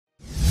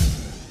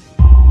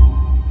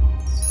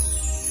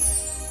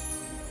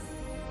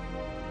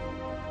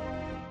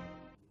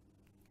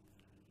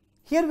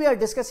Here we are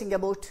discussing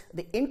about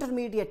the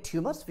intermediate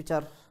tumors, which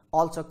are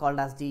also called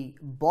as the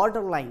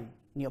borderline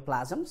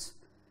neoplasms.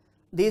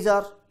 These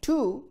are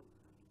two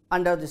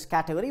under this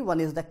category.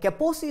 One is the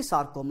Kaposi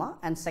sarcoma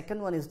and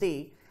second one is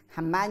the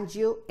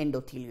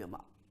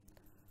hemangioendothelioma.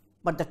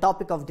 But the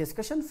topic of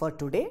discussion for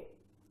today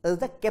is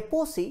the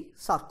Kaposi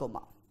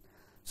sarcoma.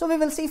 So we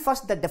will see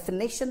first the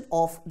definition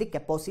of the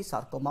Kaposi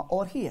sarcoma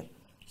over here.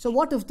 So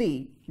what is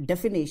the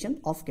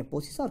definition of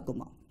Kaposi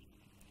sarcoma?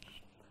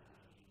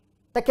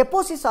 The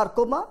Kaposi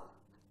sarcoma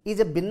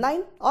is a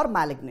benign or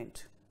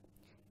malignant.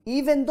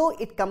 Even though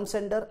it comes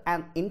under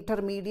an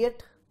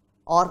intermediate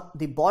or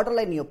the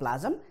borderline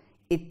neoplasm,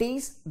 it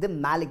is the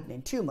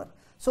malignant tumor.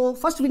 So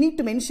first we need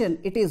to mention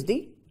it is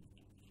the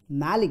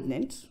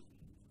malignant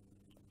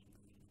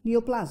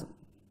neoplasm,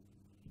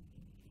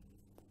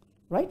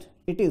 right?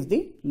 It is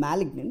the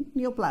malignant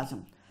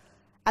neoplasm,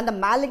 and the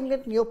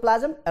malignant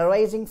neoplasm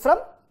arising from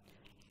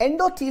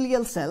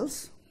endothelial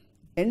cells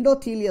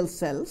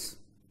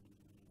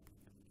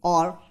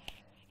or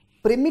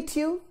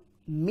primitive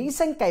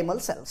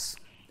mesenchymal cells.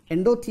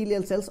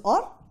 Endothelial cells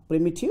or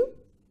primitive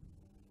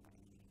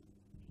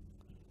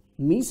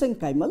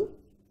mesenchymal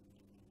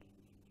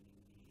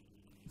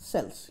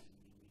cells.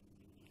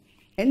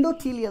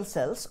 Endothelial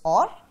cells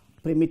or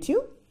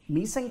primitive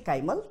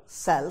mesenchymal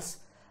cells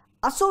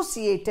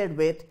associated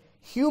with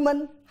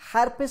human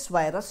herpes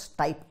virus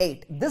type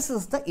 8. This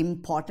is the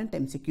important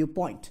MCQ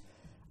point.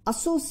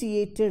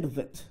 Associated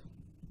with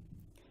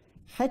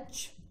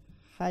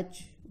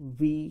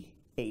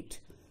HHV8.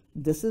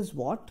 This is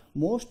what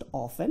most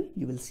often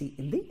you will see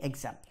in the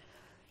exam.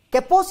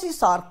 Kaposi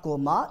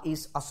sarcoma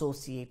is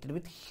associated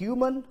with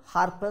human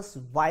herpes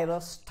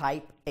virus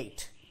type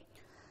 8.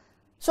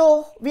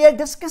 So we are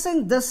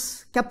discussing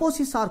this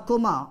Kaposi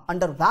sarcoma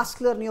under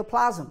vascular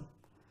neoplasm,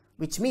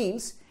 which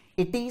means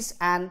it is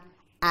an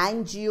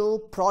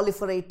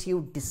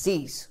angioproliferative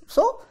disease.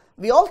 So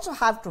we also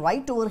have to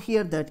write over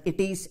here that it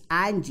is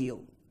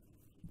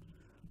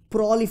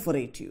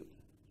angioproliferative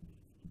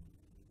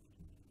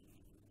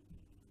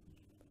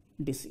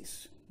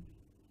disease.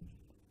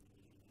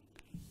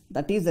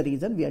 That is the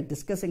reason we are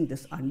discussing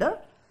this under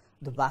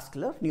the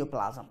vascular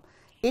neoplasm.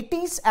 It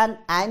is an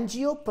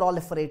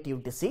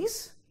angioproliferative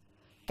disease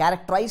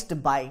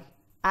characterized by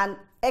an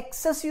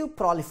excessive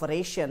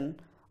proliferation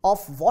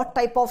of what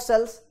type of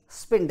cells?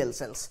 Spindle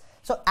cells.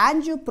 So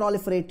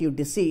angioproliferative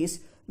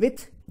disease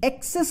with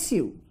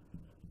excessive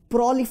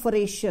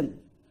proliferation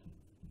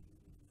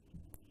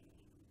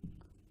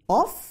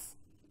of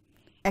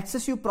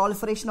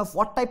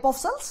what type of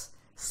cells?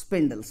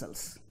 Spindle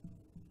cells.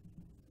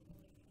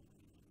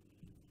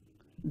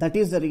 That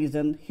is the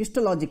reason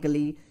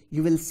histologically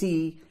you will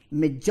see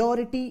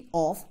majority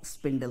of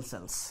spindle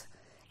cells.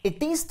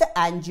 It is the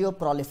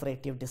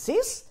angioproliferative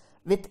disease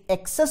with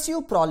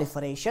excessive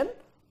proliferation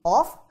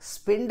of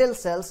spindle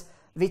cells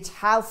which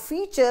have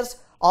features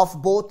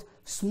of both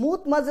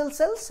smooth muscle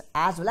cells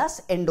as well as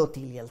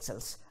endothelial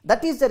cells.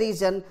 That is the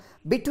reason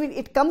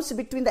it comes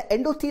between the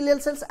endothelial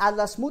cells as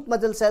well as smooth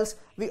muscle cells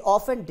we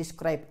often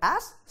describe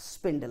as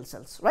spindle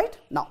cells, right?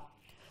 Now,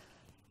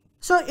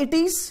 so it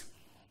is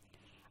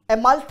a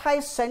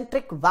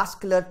multicentric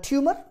vascular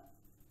tumor.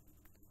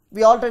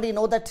 We already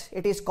know that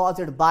it is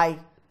caused by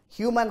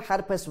human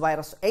herpes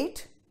virus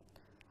 8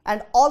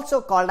 and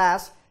also called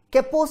as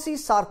Kaposi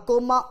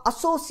sarcoma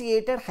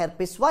associated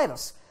herpes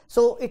virus.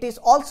 So it is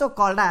also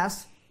called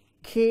as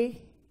KSHV,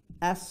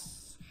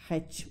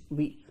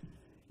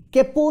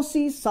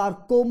 Kaposi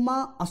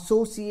sarcoma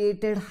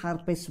associated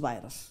herpes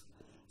virus.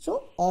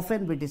 So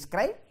often we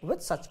describe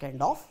with such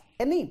kind of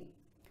a name.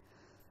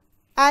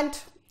 And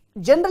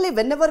generally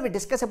whenever we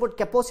discuss about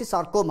Kaposi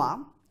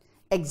sarcoma,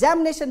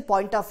 examination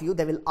point of view,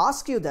 they will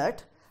ask you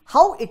that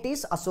how it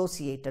is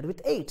associated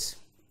with AIDS.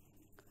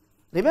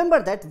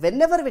 Remember that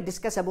whenever we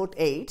discuss about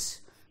AIDS,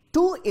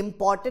 two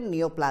important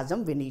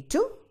neoplasm we need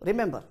to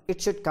remember.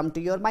 It should come to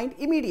your mind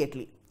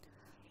immediately.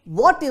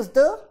 What is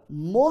the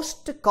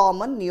most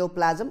common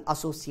neoplasm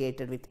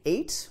associated with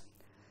AIDS?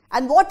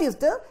 And what is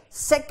the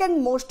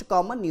second most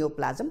common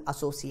neoplasm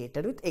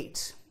associated with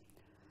AIDS?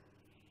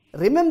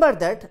 Remember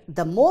that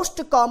the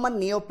most common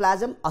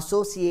neoplasm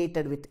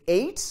associated with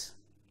AIDS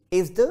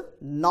is the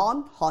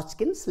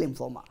non-Hodgkin's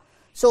lymphoma.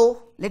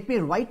 So let me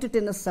write it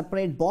in a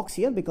separate box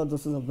here because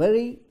this is a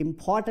very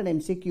important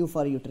MCQ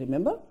for you to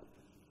remember.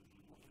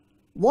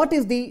 What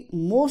is the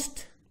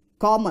most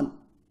common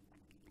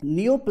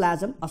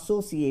neoplasm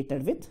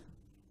associated with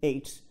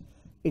AIDS?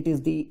 It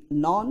is the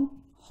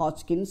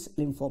non-Hodgkin's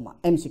lymphoma.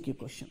 MCQ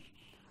question.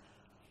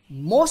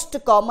 Most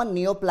common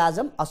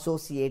neoplasm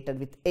associated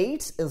with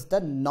AIDS is the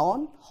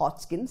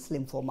non-Hodgkin's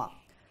lymphoma,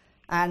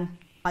 and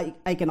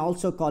I can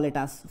also call it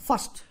as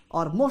first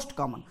or most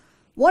common.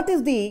 What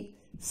is the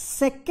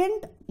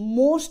second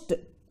most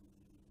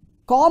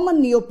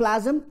common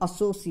neoplasm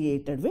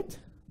associated with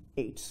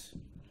AIDS?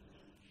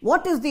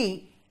 What is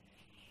the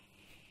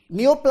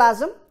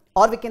neoplasm,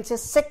 or we can say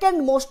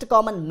second most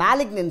common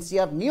malignancy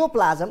or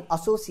neoplasm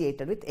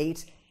associated with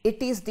AIDS?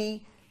 It is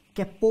the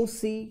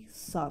Kaposi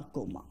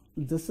sarcoma.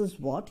 This is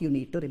what you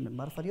need to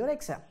remember for your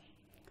exam.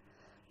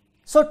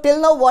 So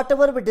till now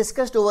whatever we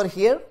discussed over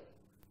here,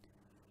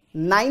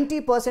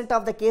 90%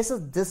 of the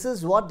cases this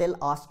is what they'll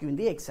ask you in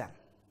the exam.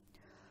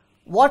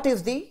 What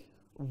is the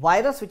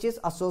virus which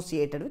is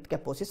associated with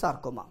Kaposi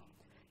sarcoma?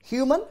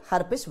 Human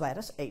herpes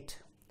virus 8.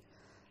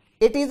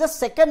 It is the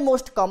second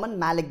most common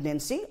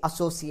malignancy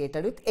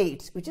associated with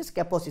AIDS, which is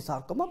Kaposi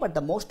sarcoma, but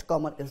the most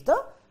common is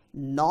the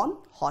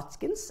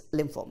non-Hodgkin's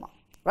lymphoma,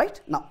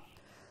 right? Now,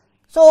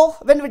 so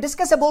when we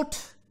discuss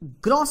about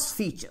gross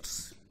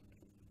features,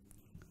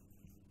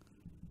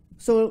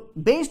 so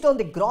based on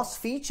the gross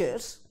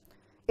features,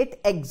 it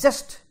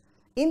exists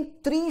in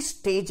 3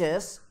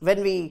 stages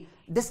when we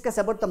discuss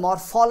about the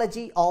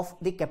morphology of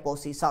the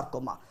Kaposi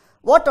sarcoma.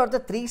 What are the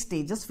 3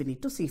 stages we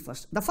need to see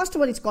first? The first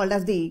one is called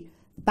as the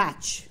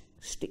patch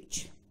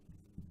stage.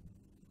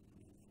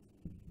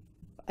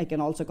 I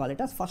can also call it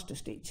as first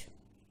stage.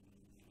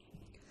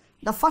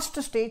 The first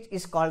stage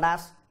is called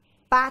as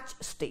patch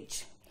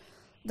stage.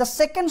 The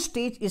second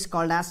stage is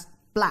called as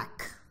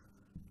plaque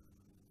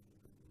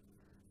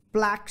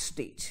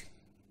stage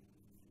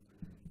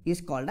is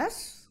called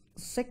as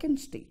second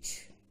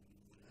stage.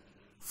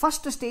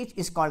 First stage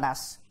is called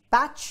as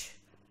patch,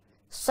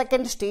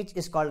 second stage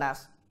is called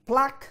as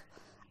plaque,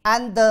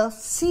 and the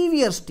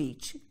severe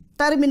stage,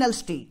 terminal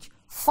stage,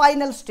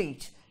 final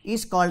stage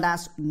is called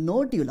as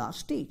nodular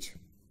stage.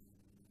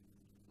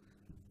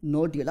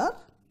 Nodular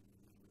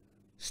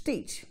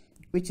stage,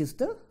 which is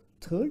the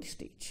third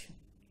stage.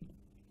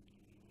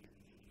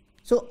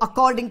 So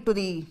according to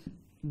the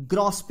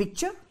gross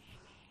picture,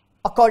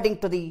 according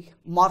to the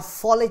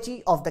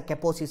morphology of the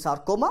Kaposi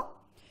sarcoma,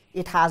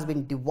 it has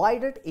been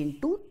divided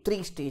into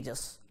 3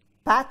 stages: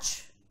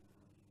 patch,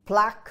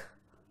 plaque,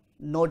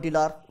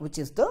 nodular, which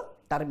is the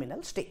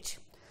terminal stage.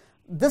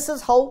 This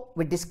is how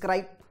we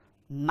describe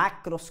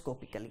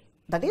macroscopically,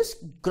 that is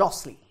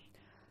grossly.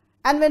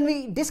 And when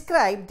we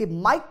describe the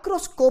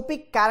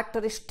microscopic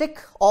characteristic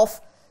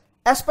of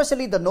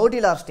especially the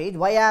nodular stage,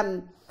 why I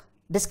am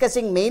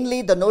discussing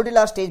mainly the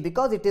nodular stage,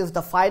 because it is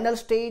the final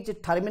stage,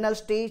 terminal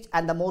stage,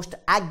 and the most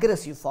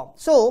aggressive form.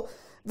 So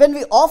when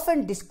we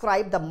often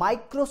describe the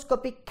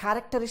microscopic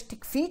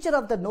characteristic feature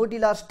of the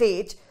nodular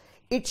stage,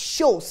 it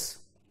shows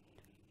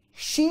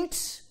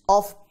sheets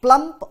of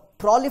plump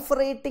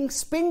proliferating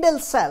spindle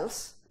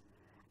cells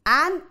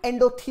and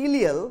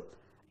endothelial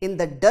in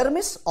the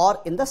dermis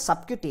or in the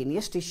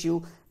subcutaneous tissue.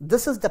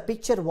 This is the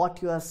picture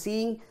what you are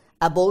seeing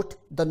about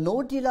the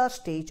nodular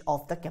stage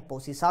of the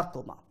Kaposi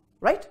sarcoma,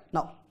 right?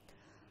 Now,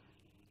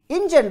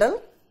 in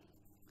general,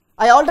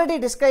 I already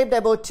described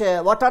about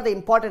what are the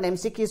important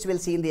MCQs we will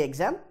see in the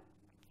exam,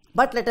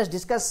 but let us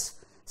discuss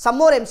some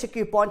more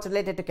MCQ points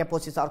related to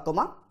Kaposi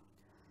sarcoma.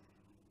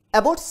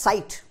 About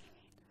site.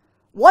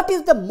 What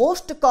is the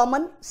most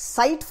common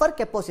site for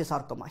Kaposi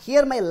sarcoma?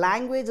 Here my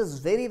language is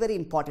very, very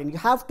important. You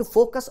have to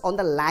focus on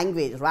the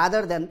language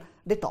rather than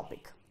the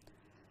topic.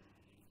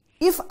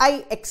 If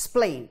I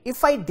explain,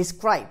 if I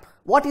describe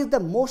what is the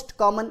most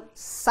common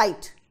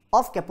site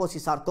of Kaposi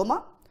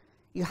sarcoma,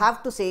 you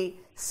have to say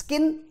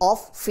skin of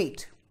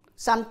feet.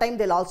 Sometimes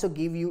they'll also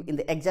give you in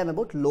the exam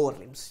about lower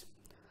limbs.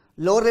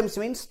 Lower limbs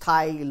means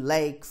thigh,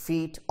 leg,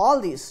 feet, all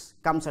these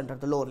comes under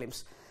the lower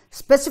limbs.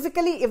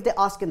 Specifically, if they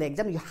ask in the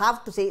exam, you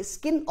have to say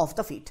skin of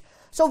the feet.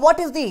 So what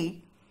is the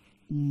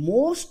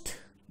most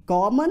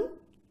common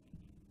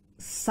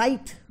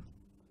site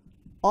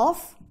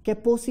of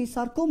Kaposi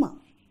sarcoma?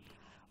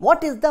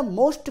 What is the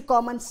most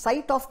common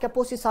site of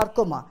Kaposi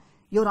sarcoma?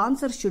 Your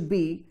answer should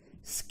be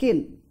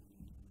skin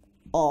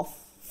of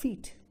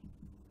feet,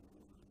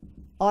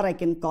 or I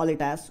can call it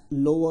as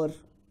lower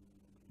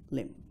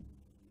limb.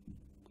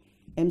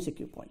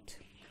 MCQ point.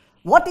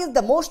 What is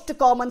the most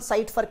common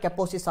site for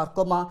Kaposi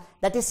sarcoma?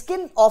 That is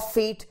skin of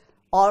feet,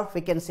 or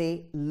we can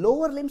say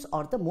lower limbs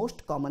are the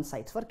most common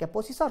sites for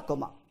Kaposi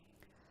sarcoma.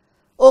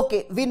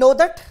 Okay, we know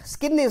that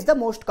skin is the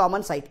most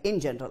common site in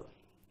general,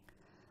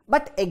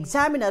 but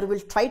examiner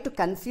will try to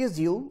confuse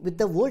you with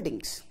the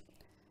wordings.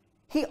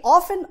 He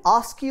often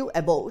asks you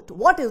about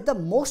what is the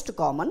most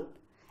common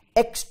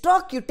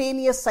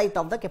extracutaneous site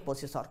of the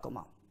Kaposi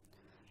sarcoma.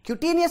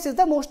 Cutaneous is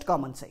the most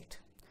common site.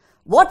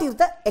 What is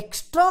the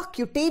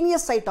extracutaneous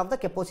site of the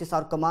Kaposi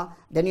sarcoma?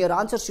 Then your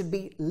answer should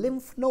be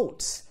lymph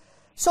nodes.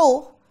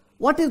 So,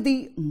 what is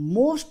the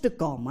most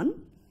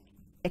common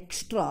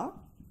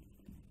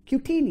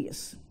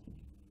extracutaneous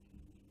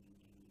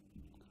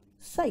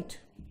site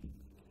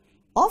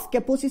of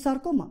Kaposi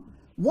sarcoma?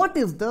 What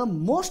is the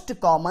most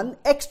common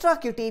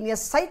extracutaneous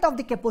site of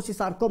the Kaposi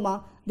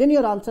sarcoma? Then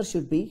your answer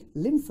should be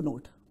lymph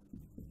node.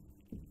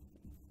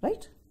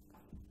 Right?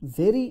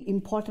 Very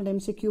important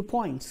MCQ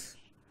points.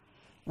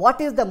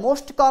 What is the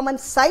most common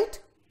site?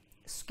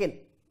 Skin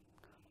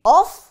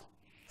of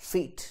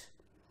feet,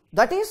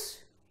 that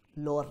is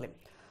lower limb.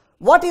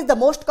 What is the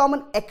most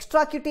common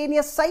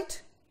extracutaneous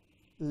site?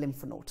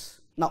 Lymph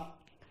nodes. Now,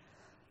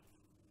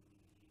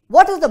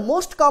 what is the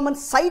most common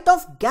site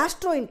of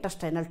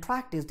gastrointestinal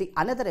tract is the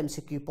another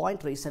MCQ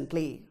point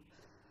recently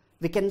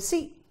we can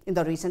see in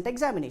the recent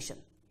examination.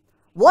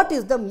 What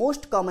is the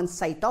most common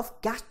site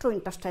of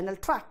gastrointestinal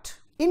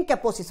tract in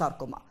Kaposi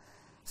sarcoma?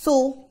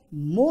 So,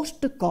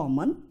 most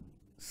common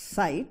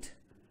site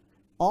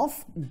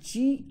of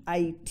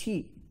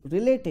GIT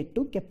related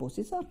to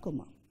Kaposi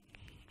sarcoma?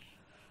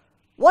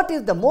 What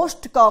is the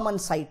most common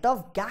site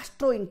of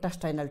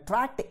gastrointestinal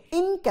tract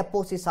in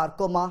Kaposi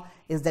sarcoma?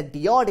 Is the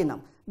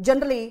duodenum.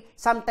 Generally,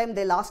 sometimes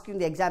they'll ask you in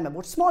the exam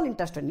about small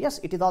intestine. Yes,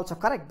 it is also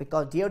correct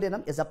because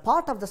duodenum is a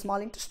part of the small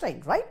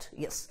intestine, right?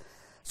 Yes.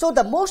 So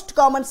the most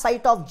common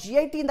site of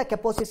GIT in the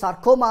Kaposi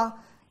sarcoma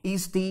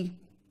is the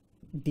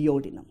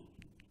duodenum,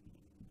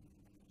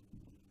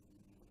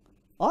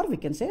 or we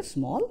can say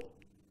small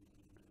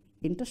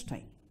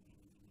intestine.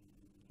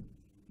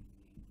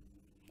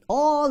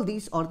 All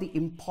these are the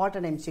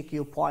important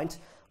MCQ points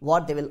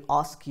what they will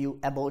ask you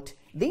about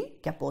the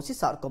Kaposi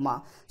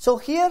sarcoma. So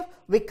here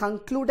we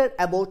concluded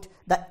about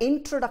the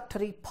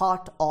introductory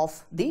part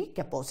of the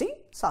Kaposi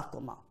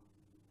sarcoma.